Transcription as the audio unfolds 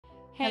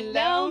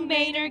Hello,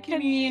 Maynard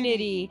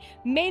community.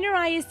 Maynard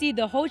ISD,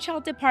 the Whole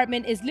Child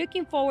Department, is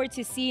looking forward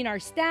to seeing our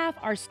staff,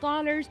 our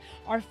scholars,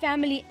 our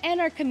family,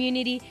 and our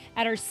community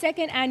at our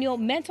second annual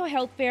Mental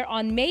Health Fair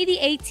on May the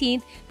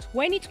 18th,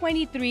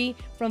 2023,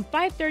 from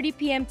 5:30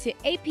 p.m. to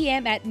 8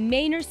 p.m. at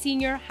Maynard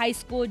Senior High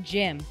School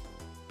Gym.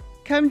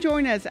 Come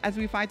join us as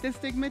we fight the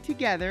stigma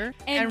together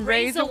and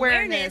raise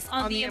awareness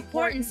on the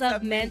importance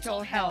of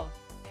mental health.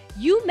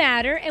 You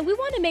matter, and we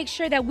want to make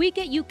sure that we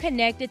get you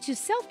connected to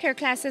self-care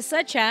classes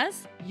such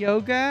as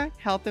yoga,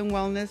 health and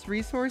wellness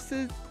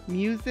resources,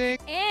 music,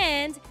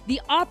 and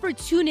the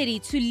opportunity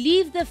to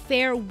leave the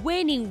fair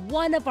winning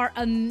one of our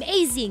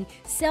amazing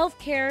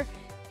self-care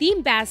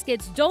theme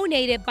baskets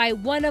donated by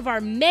one of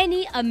our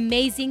many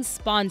amazing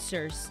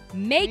sponsors.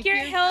 Make your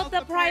health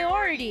a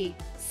priority.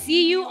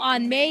 See you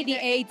on May the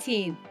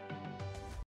 18th.